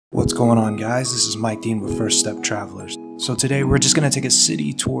going on, guys? This is Mike Dean with First Step Travelers. So today we're just going to take a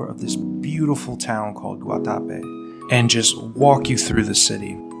city tour of this beautiful town called Guatape and just walk you through the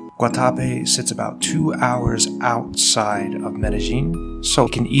city. Guatape sits about 2 hours outside of Medellin, so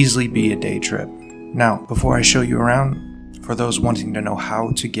it can easily be a day trip. Now, before I show you around, for those wanting to know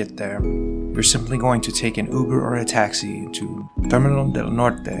how to get there, you're simply going to take an Uber or a taxi to Terminal del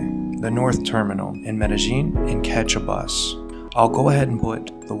Norte, the North Terminal in Medellin, and catch a bus. I'll go ahead and put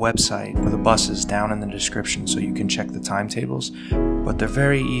the website for the buses down in the description so you can check the timetables, but they're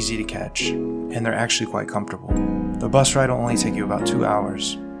very easy to catch, and they're actually quite comfortable. The bus ride will only take you about 2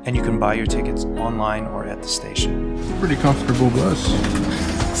 hours, and you can buy your tickets online or at the station. It's a pretty comfortable bus.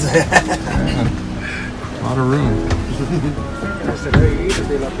 A lot of room.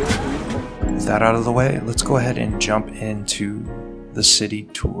 With that out of the way, let's go ahead and jump into the city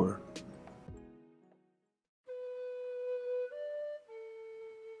tour.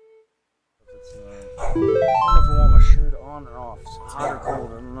 I don't know if I want my shirt on or off. It's hot or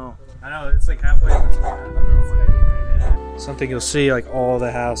cold, I don't know. I know, it's like halfway between. Something you'll see, like all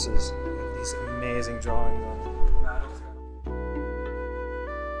the houses. These amazing drawings on them.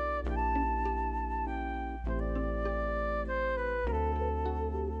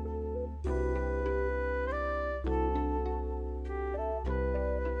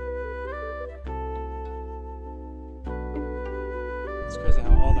 It's crazy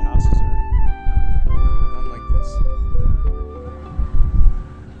how all the houses are.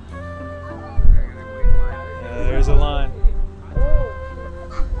 There's a line.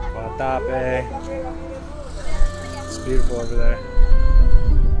 Guatape. It's beautiful over there.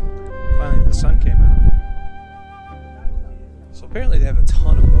 Finally, the sun came out. So apparently they have a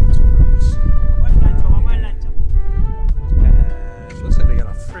ton of boat tours. And it looks like they got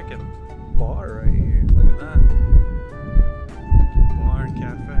a freaking bar right here. Look at that. Bar and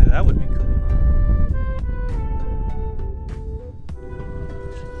cafe. That would be cool,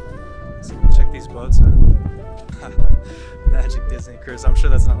 huh? So check these boats out. Magic Disney Cruise. I'm sure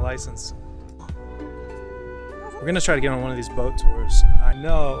that's not licensed. We're gonna try to get on one of these boat tours. I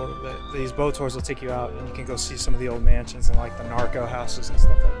know that these boat tours will take you out and you can go see some of the old mansions and like the narco houses and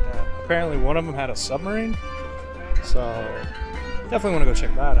stuff like that. Apparently one of them had a submarine, so definitely want to go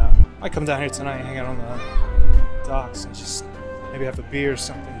check that out. Might come down here tonight and hang out on the docks and just maybe have a beer or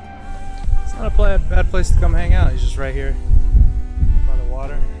something. It's not a bad place to come hang out. It's just right here by the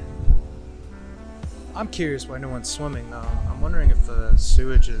water. I'm curious why no one's swimming though. I'm wondering if the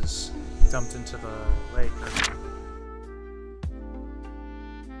sewage is dumped into the lake.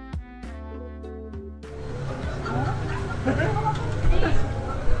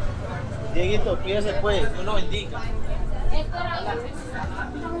 Dieguito, pídese pues, uno indica.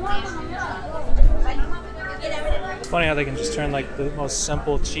 It's funny how they can just turn like the most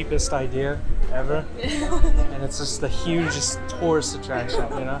simple, cheapest idea ever, and it's just the hugest tourist attraction,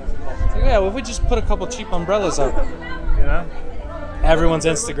 you know? It's like, yeah, well, if we just put a couple cheap umbrellas up, you know? Everyone's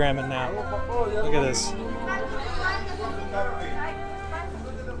Instagramming now. Look at this.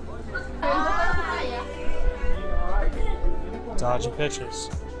 Dodging pictures.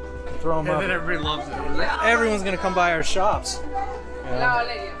 Throw them up. And then everybody loves it. Everyone's gonna come by our shops. You know?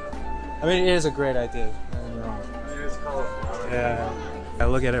 I mean, it is a great idea. It is colorful. Yeah.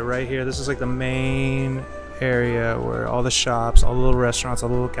 Look at it right here. This is like the main area where all the shops, all the little restaurants, all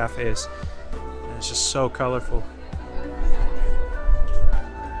the little cafes. And it's just so colorful.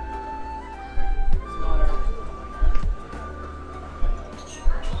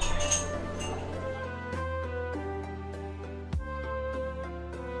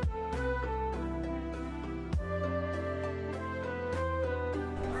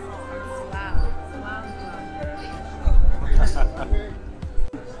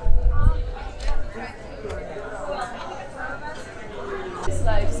 It's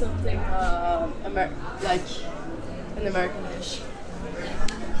like something like an American dish.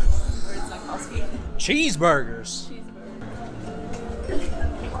 Or it's like Oscar. Cheeseburgers.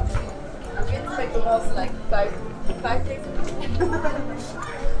 I'm going to make them also like five days ago.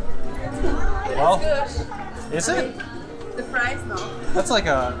 Well, it's good. Is it? The fries, no. That's like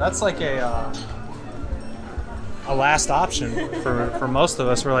a last option for most of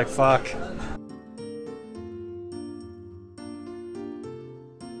us. We're like, fuck.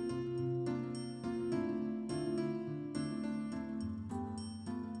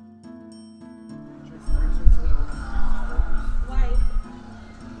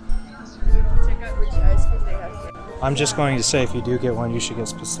 Check out which ice cream they have here. I'm just going to say, if you do get one, you should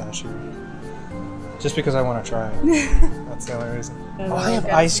get pistachio. Just because I want to try it. That's the only reason. Oh, I have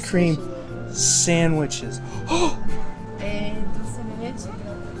ice cream sandwiches. Dulce de leche.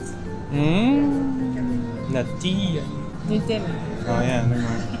 Natilla. Nutella. Oh yeah, never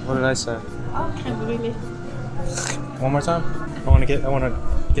mind. What did I say? Oh, crème brûlée. One more time. I want to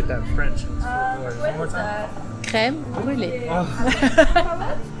get that French. One more time. Crème brûlée. Oh.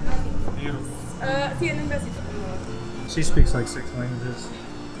 Beautiful. Sí, en un besito. She speaks like 6 languages.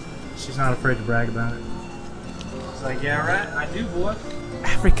 She's not afraid to brag about it. She's like, yeah, right, I do, boy.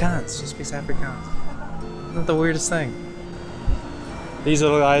 Afrikaans. She speaks Afrikaans. Isn't that the weirdest thing? These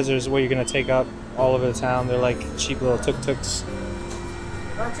little guys are what you're gonna take up all over the town. They're like cheap little tuk-tuks.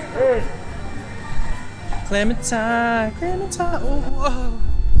 Clementine, Clementine. Oh, whoa.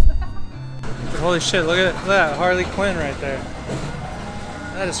 Holy shit! Look at that Harley Quinn right there.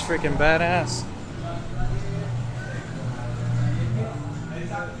 That is freaking badass.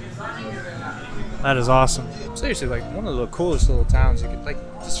 That is awesome. Seriously, like one of the coolest little towns you could like.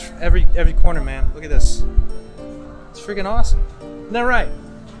 Just every corner, man. Look at this. It's freaking awesome. Isn't that right?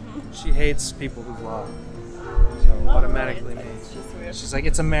 She hates people who vlog. So automatically me. She's like,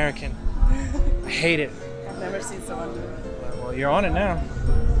 it's American. I hate it. I've never seen someone do it. Well, you're on it now.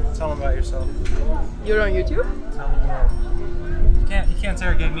 Tell them about yourself. You're on YouTube? Tell the world. You can't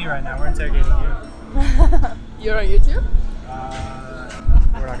interrogate me right now. We're interrogating you. You're on YouTube?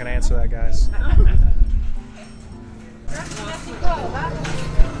 We're not gonna answer that, guys.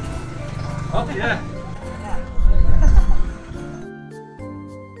 Oh yeah.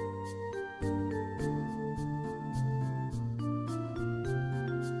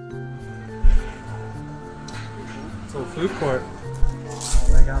 It's a little food court.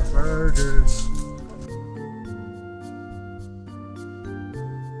 They got burgers.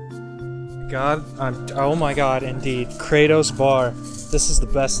 God, oh my God, indeed. Kratos Bar. This is the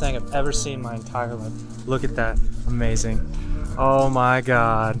best thing I've ever seen in my entire life. Look at that. Amazing. Oh my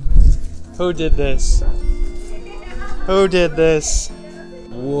God. Who did this? Who did this?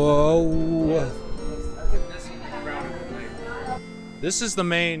 Whoa. This is the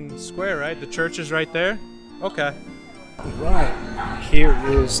main square, right? The church is right there? Okay. Right. Here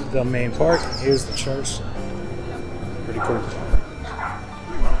is the main park. Here's the church. Pretty cool.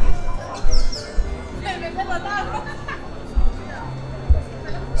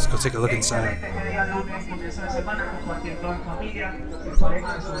 Let's go take a look inside. There's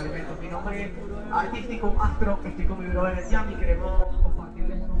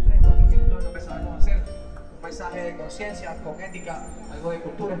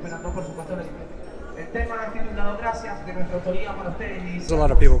a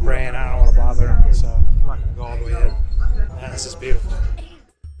lot of people praying. I don't want to bother them, so I'm not going to go all the way in. Man, this is beautiful.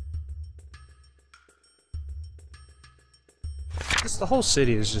 The whole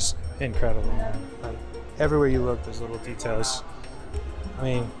city is just incredible, man. Like, everywhere you look, there's little details. I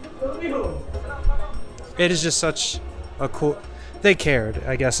mean, it is just such a cool... They cared,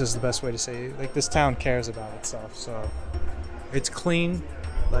 I guess is the best way to say it. Like, this town cares about itself, so... It's clean,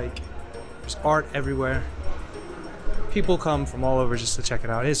 like, there's art everywhere. People come from all over just to check it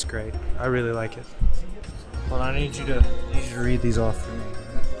out. It's great. I really like it. Well, I need you to read these off for me.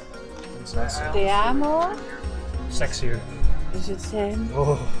 It's nice. Te amo. Sexier. Je t'aime.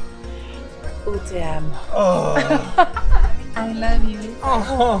 Oh. Ou te amo. Oh. I love you.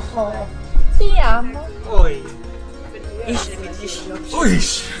 Oh. Te amo. Oi. Oi.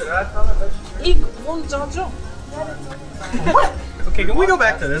 Ik woon Jojo. What? Okay, can we go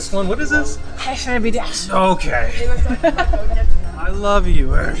back to this one? What is this? Okay. I love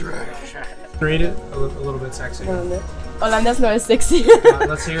you. Read it a little bit sexy. Holandés no es sexy.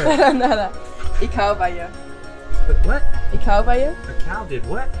 Let's hear it. Para nada. Ik hou van je. But what? Ik hou van je. The cow did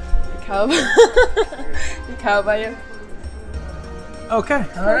what? Ik hou van je. Okay,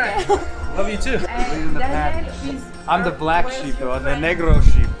 alright. Love you too. I'm the black sheep though, I'm the negro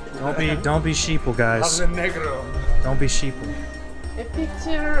sheep. Don't be sheeple, guys. I'm the negro. Don't be sheeple. A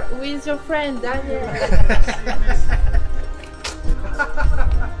picture with your friend Daniel.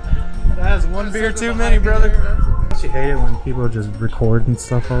 That's one beer too many, brother. Don't you hate it when people just record and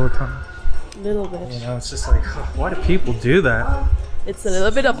stuff all the time? A little bit. You know, it's just like, why do people do that? It's a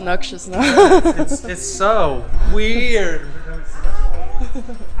little bit obnoxious now. It's so weird.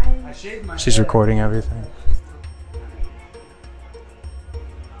 She's recording everything.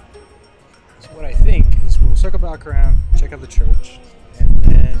 So what I think is we'll circle back around, check out the church, and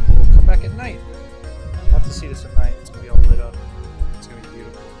then we'll come back at night. I'll have to see this at night. It's gonna be all lit up. It's gonna be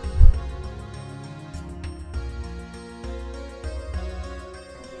beautiful.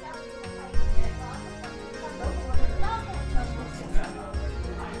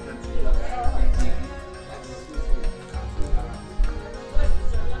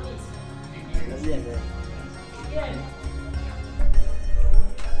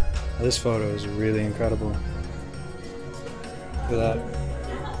 This photo is really incredible. Look at that.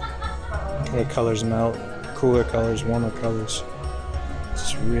 The colors melt. Cooler colors, warmer colors.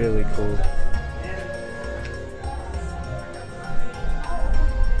 It's really cool.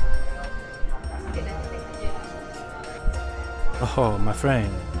 Oh, my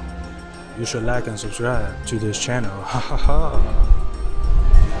friend. You should like and subscribe to this channel. Ha ha ha.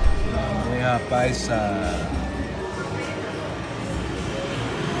 Yeah, paisa.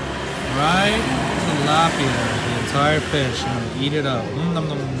 Right? Tilapia, the entire fish. I'm gonna eat it up. Nom nom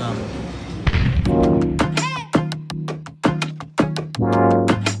nom nom.